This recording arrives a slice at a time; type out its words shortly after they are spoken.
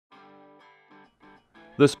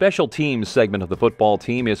The special teams segment of the football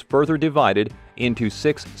team is further divided into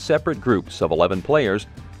 6 separate groups of 11 players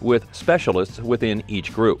with specialists within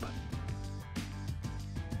each group.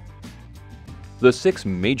 The 6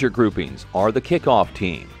 major groupings are the kickoff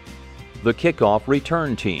team, the kickoff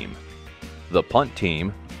return team, the punt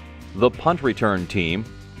team, the punt return team,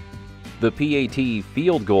 the PAT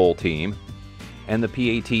field goal team, and the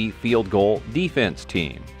PAT field goal defense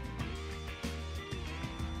team.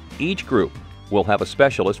 Each group will have a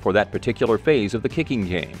specialist for that particular phase of the kicking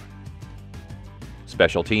game.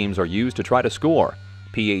 Special teams are used to try to score,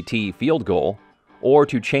 PAT field goal, or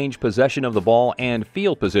to change possession of the ball and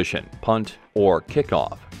field position, punt or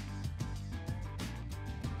kickoff.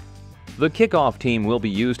 The kickoff team will be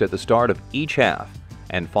used at the start of each half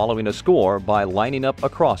and following a score by lining up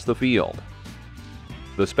across the field.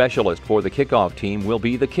 The specialist for the kickoff team will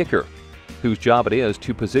be the kicker, whose job it is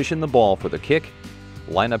to position the ball for the kick,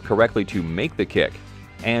 line up correctly to make the kick,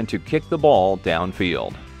 and to kick the ball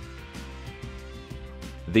downfield.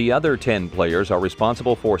 The other 10 players are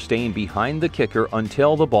responsible for staying behind the kicker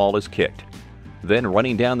until the ball is kicked, then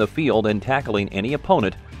running down the field and tackling any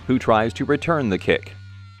opponent who tries to return the kick.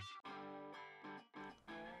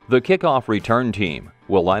 The kickoff return team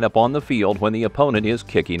will line up on the field when the opponent is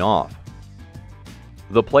kicking off.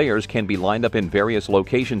 The players can be lined up in various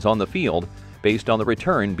locations on the field based on the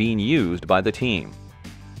return being used by the team.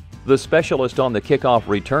 The specialist on the kickoff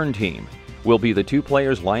return team will be the 2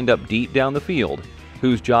 players lined up deep down the field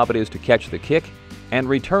whose job it is to catch the kick and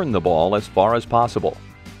return the ball as far as possible.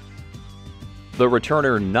 The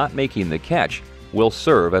returner not making the catch will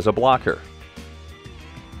serve as a blocker.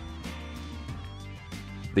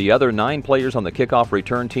 The other 9 players on the kickoff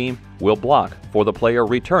return team will block for the player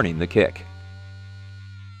returning the kick.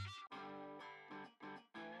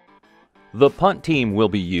 The punt team will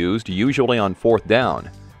be used usually on 4th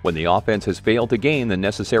down when the offense has failed to gain the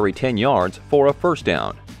necessary 10 yards for a first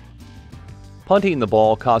down. Punting the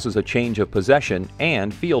ball causes a change of possession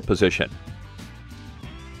and field position.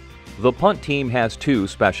 The punt team has 2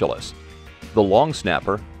 specialists, the long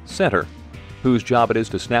snapper, center, whose job it is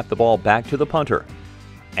to snap the ball back to the punter,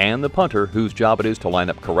 and the punter whose job it is to line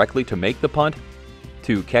up correctly to make the punt,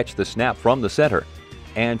 to catch the snap from the center,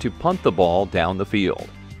 and to punt the ball down the field.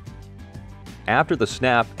 After the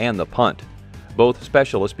snap and the punt, both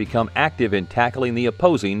specialists become active in tackling the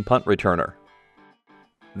opposing punt returner.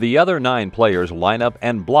 The other 9 players line up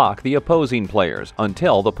and block the opposing players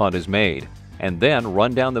until the punt is made, and then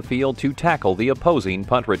run down the field to tackle the opposing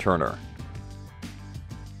punt returner.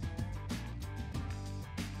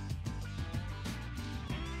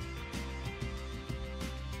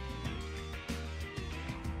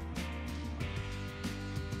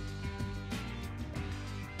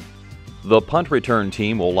 The punt return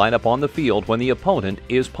team will line up on the field when the opponent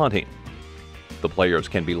is punting. The players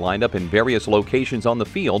can be lined up in various locations on the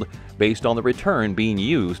field based on the return being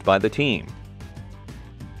used by the team.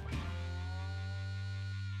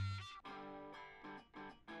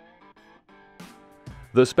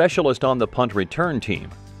 The specialist on the punt return team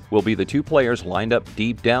will be the 2 players lined up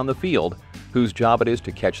deep down the field whose job it is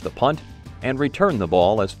to catch the punt and return the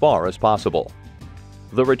ball as far as possible.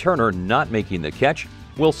 The returner not making the catch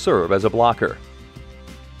will serve as a blocker.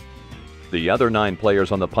 The other 9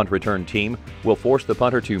 players on the punt return team will force the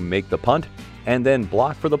punter to make the punt and then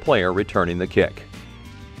block for the player returning the kick.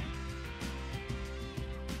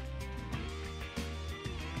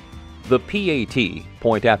 The PAT,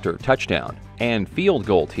 point after touchdown, and field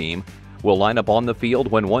goal team will line up on the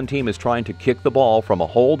field when one team is trying to kick the ball from a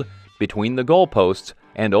hold between the goalposts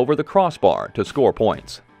and over the crossbar to score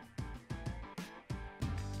points.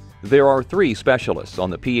 There are 3 specialists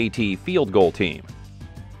on the PAT field goal team.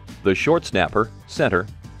 The short snapper, center,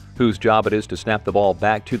 whose job it is to snap the ball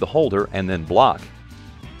back to the holder and then block.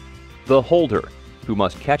 The holder, who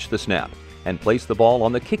must catch the snap and place the ball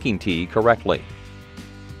on the kicking tee correctly.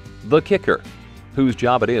 The kicker, whose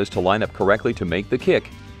job it is to line up correctly to make the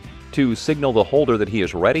kick, to signal the holder that he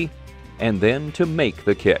is ready, and then to make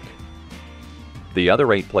the kick. The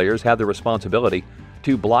other 8 players have the responsibility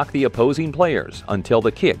to block the opposing players until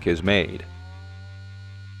the kick is made.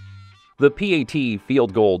 The PAT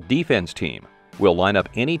field goal defense team will line up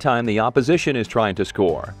anytime the opposition is trying to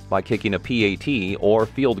score by kicking a PAT or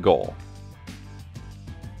field goal.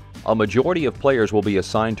 A majority of players will be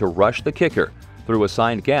assigned to rush the kicker through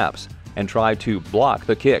assigned gaps and try to block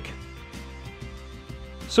the kick.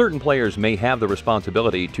 Certain players may have the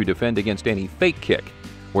responsibility to defend against any fake kick,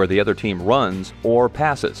 where the other team runs or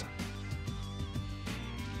passes.